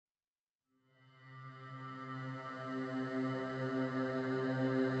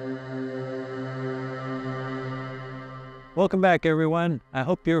Welcome back, everyone. I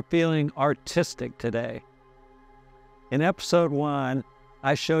hope you're feeling artistic today. In episode 1,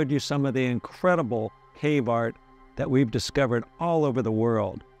 I showed you some of the incredible cave art that we've discovered all over the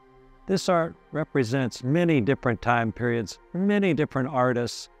world. This art represents many different time periods, many different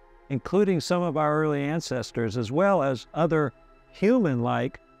artists, including some of our early ancestors, as well as other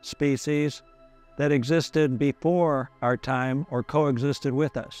human-like species that existed before our time or coexisted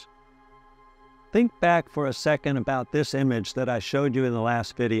with us. Think back for a second about this image that I showed you in the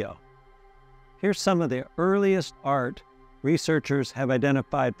last video. Here's some of the earliest art researchers have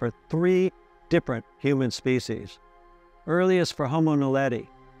identified for 3 different human species. Earliest for Homo naledi,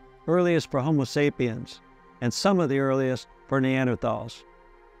 earliest for Homo sapiens, and some of the earliest for Neanderthals.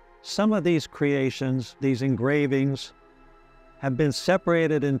 Some of these creations, these engravings, have been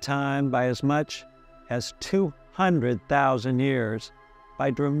separated in time by as much as 200,000 years by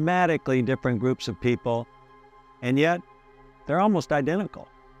dramatically different groups of people, and yet they're almost identical.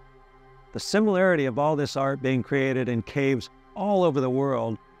 The similarity of all this art being created in caves all over the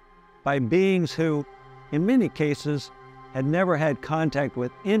world by beings who, in many cases, had never had contact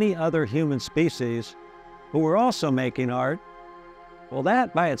with any other human species who were also making art, well,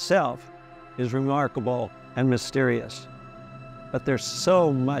 that by itself is remarkable and mysterious. But there's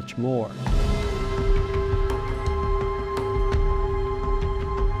so much more.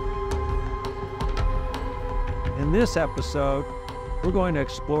 In this episode, we're going to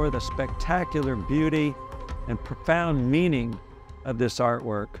explore the spectacular beauty and profound meaning of this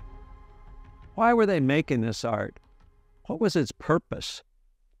artwork. Why were they making this art? What was its purpose?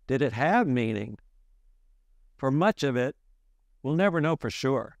 Did it have meaning? For much of it, we'll never know for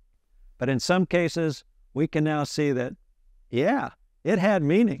sure. But in some cases, we can now see that, yeah, it had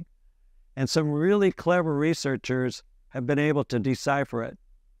meaning. And some really clever researchers have been able to decipher it.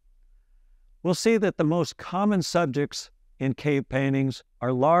 We'll see that the most common subjects in cave paintings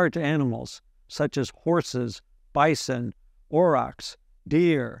are large animals, such as horses, bison, aurochs,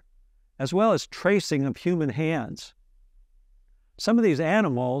 deer, as well as tracing of human hands. Some of these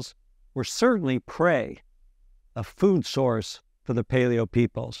animals were certainly prey, a food source for the Paleo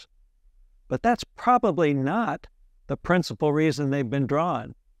peoples. But that's probably not the principal reason they've been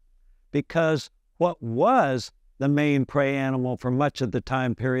drawn, because what was the main prey animal for much of the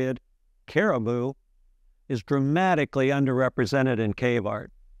time period, caribou, is dramatically underrepresented in cave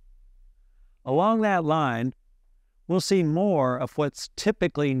art. Along that line, we'll see more of what's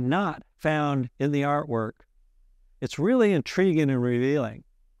typically not found in the artwork. It's really intriguing and revealing.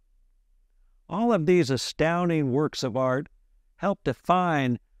 All of these astounding works of art help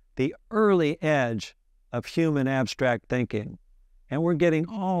define the early edge of human abstract thinking, and we're getting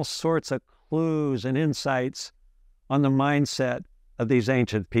all sorts of clues and insights on the mindset of these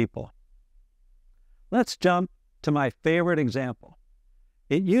ancient people. Let's jump to my favorite example.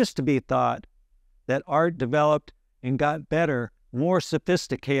 It used to be thought that art developed and got better, more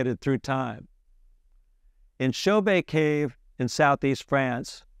sophisticated through time. In Chauvet Cave in southeast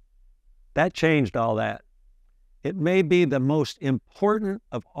France, that changed all that. It may be the most important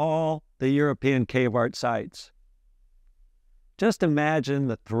of all the European cave art sites. Just imagine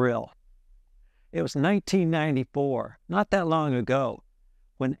the thrill. It was 1994, not that long ago,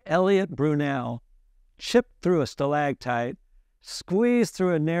 when Elliot Brunel chipped through a stalactite, squeezed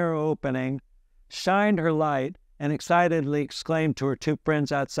through a narrow opening, shined her light, and excitedly exclaimed to her 2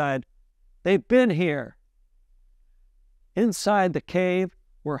 friends outside, "They've been here!" Inside the cave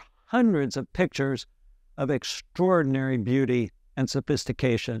were hundreds of pictures of extraordinary beauty and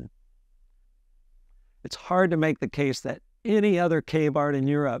sophistication. It's hard to make the case that any other cave art in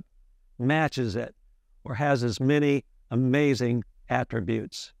Europe matches it or has as many amazing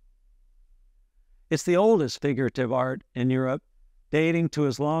attributes. It's the oldest figurative art in Europe, dating to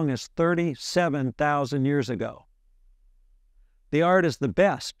as long as 37,000 years ago. The art is the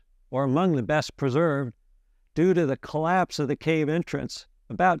best, or among the best preserved, due to the collapse of the cave entrance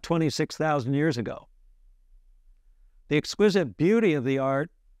about 26,000 years ago. The exquisite beauty of the art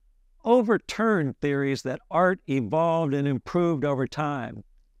overturned theories that art evolved and improved over time.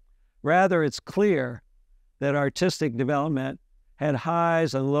 Rather, it's clear that artistic development had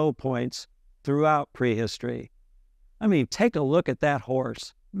highs and low points throughout prehistory. I mean, take a look at that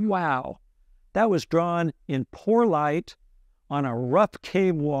horse. Wow! That was drawn in poor light on a rough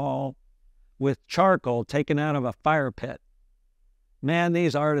cave wall with charcoal taken out of a fire pit. Man,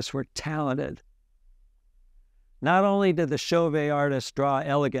 these artists were talented. Not only did the Chauvet artists draw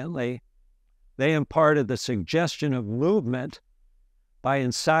elegantly, they imparted the suggestion of movement by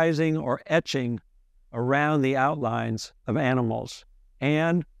incising or etching around the outlines of animals,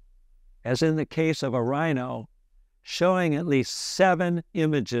 and, as in the case of a rhino, showing at least 7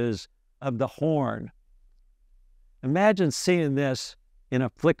 images of the horn. Imagine seeing this in a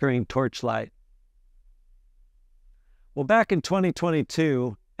flickering torchlight. Well, back in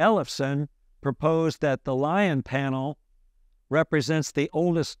 2022, Ellefson proposed that the lion panel represents the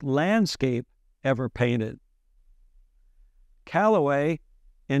oldest landscape ever painted. Callaway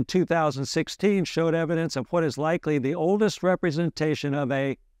in 2016 showed evidence of what is likely the oldest representation of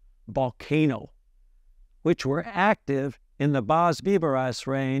a volcano, which were active in the Baz Viveras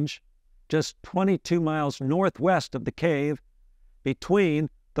range just 22 miles northwest of the cave between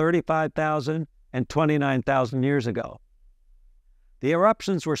 35,000 and 29,000 years ago. The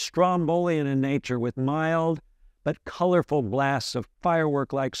eruptions were Strombolian in nature, with mild but colorful blasts of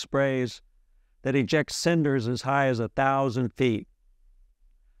firework-like sprays that eject cinders as high as 1,000 feet.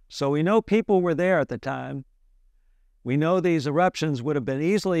 So we know people were there at the time. We know these eruptions would have been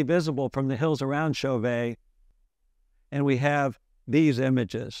easily visible from the hills around Chauvet, and we have these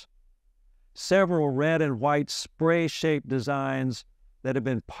images. Several red and white spray-shaped designs that have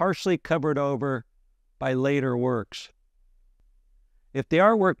been partially covered over by later works. If the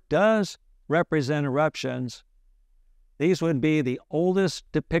artwork does represent eruptions, these would be the oldest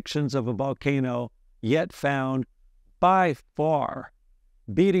depictions of a volcano yet found by far,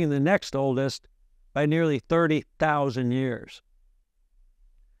 beating the next oldest by nearly 30,000 years.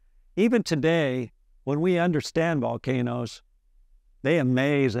 Even today, when we understand volcanoes, they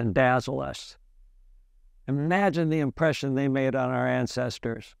amaze and dazzle us. Imagine the impression they made on our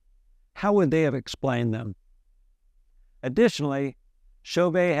ancestors. How would they have explained them? Additionally,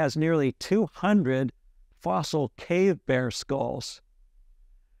 Chauvet has nearly 200 fossil cave bear skulls,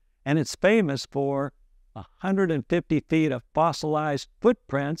 and it's famous for 150 feet of fossilized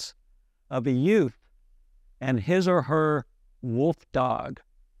footprints of a youth and his or her wolf dog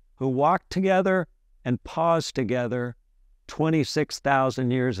who walked together and paused together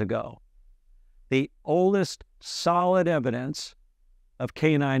 26,000 years ago. The oldest solid evidence of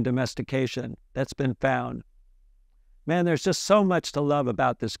canine domestication that's been found. Man, there's just so much to love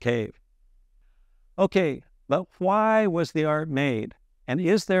about this cave. Okay, but why was the art made? And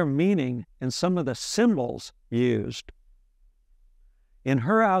is there meaning in some of the symbols used? In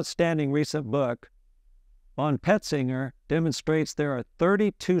her outstanding recent book, Von Petzinger demonstrates there are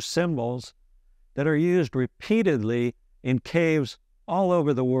 32 symbols that are used repeatedly in caves all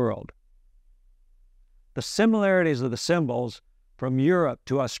over the world. The similarities of the symbols from Europe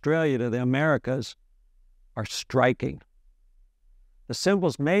to Australia to the Americas are striking. The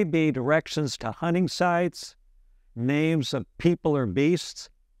symbols may be directions to hunting sites, names of people or beasts,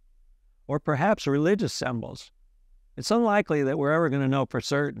 or perhaps religious symbols. It's unlikely that we're ever going to know for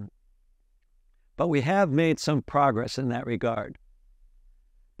certain, but we have made some progress in that regard.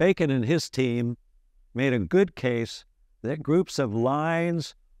 Bacon and his team made a good case that groups of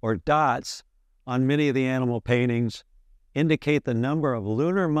lines or dots on many of the animal paintings indicate the number of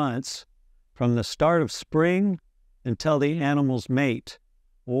lunar months from the start of spring until the animals mate,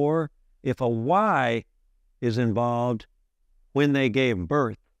 or if a Y is involved, when they gave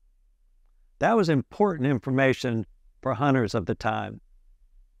birth. That was important information for hunters of the time.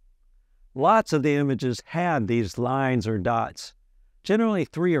 Lots of the images had these lines or dots, generally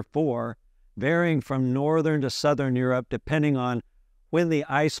 3 or 4, varying from northern to southern Europe depending on when the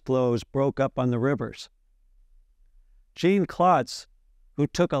ice flows broke up on the rivers. Jean Klotz, who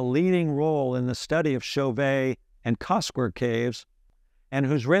took a leading role in the study of Chauvet and Cosquer caves, and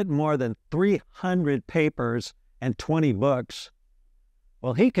who's written more than 300 papers and 20 books,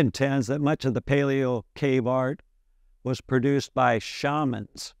 well, he contends that much of the Paleo cave art was produced by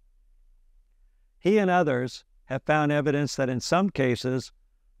shamans. He and others have found evidence that in some cases,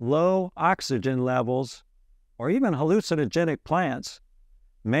 low oxygen levels or even hallucinogenic plants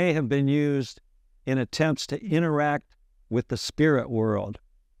may have been used in attempts to interact with the spirit world.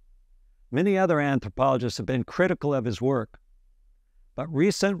 Many other anthropologists have been critical of his work, but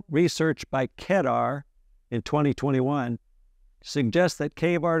recent research by Kedar in 2021 suggests that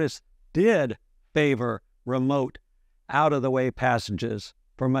cave artists did favor remote, out-of-the-way passages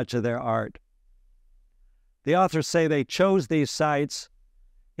for much of their art. The authors say they chose these sites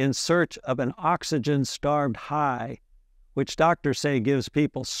in search of an oxygen-starved high, which doctors say gives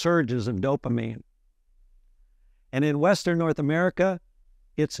people surges of dopamine. And in Western North America,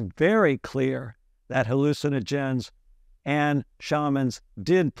 it's very clear that hallucinogens and shamans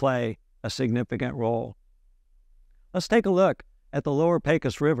did play a significant role. Let's take a look at the lower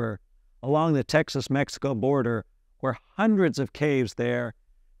Pecos River along the Texas-Mexico border, where hundreds of caves there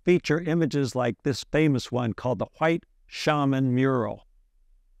feature images like this famous one called the White Shaman Mural.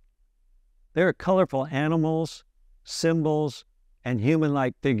 There are colorful animals symbols, and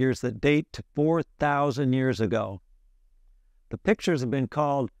human-like figures that date to 4,000 years ago. The pictures have been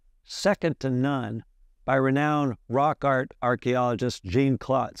called second to none by renowned rock art archaeologist Jean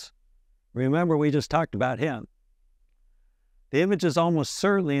Klotz. Remember, we just talked about him. The images almost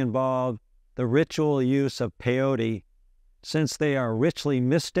certainly involve the ritual use of peyote, since they are richly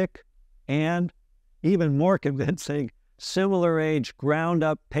mystic and, even more convincing, similar age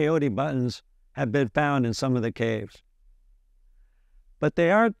ground-up peyote buttons have been found in some of the caves. But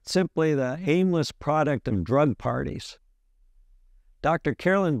they aren't simply the aimless product of drug parties. Dr.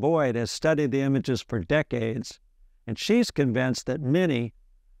 Carolyn Boyd has studied the images for decades, and she's convinced that many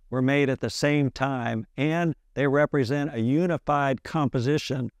were made at the same time, and they represent a unified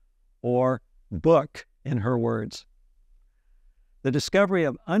composition, or book, in her words. The discovery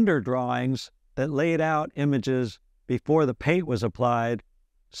of underdrawings that laid out images before the paint was applied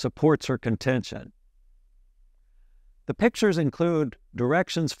supports her contention. The pictures include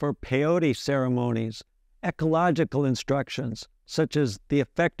directions for peyote ceremonies, ecological instructions, such as the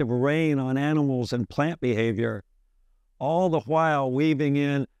effect of rain on animals and plant behavior, all the while weaving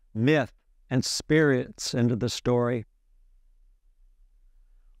in myth and spirits into the story.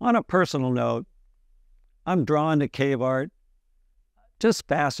 On a personal note, I'm drawn to cave art, just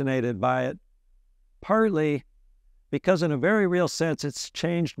fascinated by it, partly because in a very real sense it's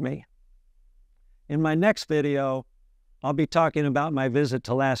changed me. In my next video, I'll be talking about my visit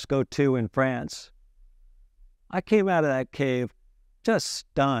to Lascaux II in France. I came out of that cave just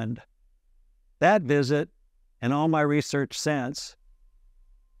stunned. That visit and all my research since,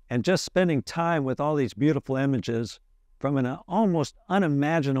 and just spending time with all these beautiful images from an almost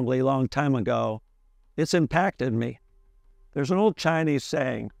unimaginably long time ago, it's impacted me. There's an old Chinese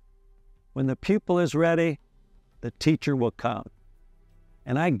saying, when the pupil is ready, the teacher will come.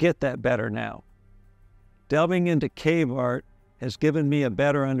 And I get that better now. Delving into cave art has given me a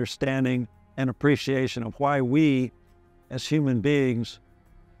better understanding and appreciation of why we, as human beings,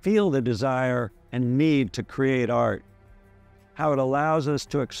 feel the desire and need to create art, how it allows us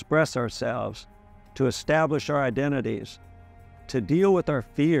to express ourselves, to establish our identities, to deal with our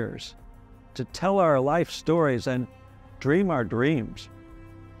fears, to tell our life stories and dream our dreams.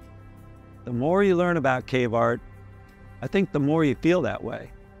 The more you learn about cave art, I think the more you feel that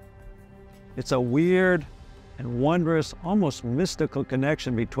way. It's a weird and wondrous, almost mystical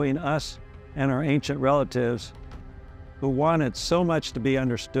connection between us and our ancient relatives who wanted so much to be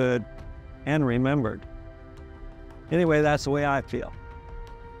understood and remembered. Anyway, that's the way I feel.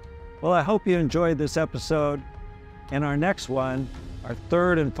 Well, I hope you enjoyed this episode. In our next one, our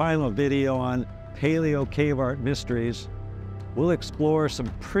third and final video on Paleo Cave Art Mysteries, we'll explore some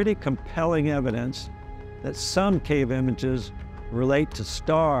pretty compelling evidence that some cave images relate to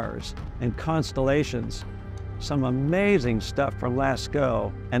stars and constellations, some amazing stuff from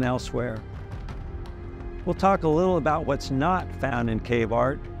Lascaux and elsewhere. We'll talk a little about what's not found in cave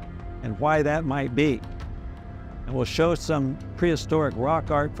art and why that might be. And we'll show some prehistoric rock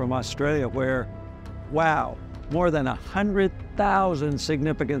art from Australia where, wow, more than 100,000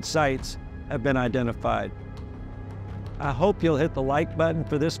 significant sites have been identified. I hope you'll hit the like button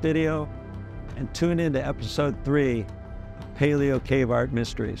for this video and tune in to episode 3 of Paleo Cave Art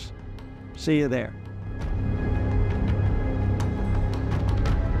Mysteries. See you there.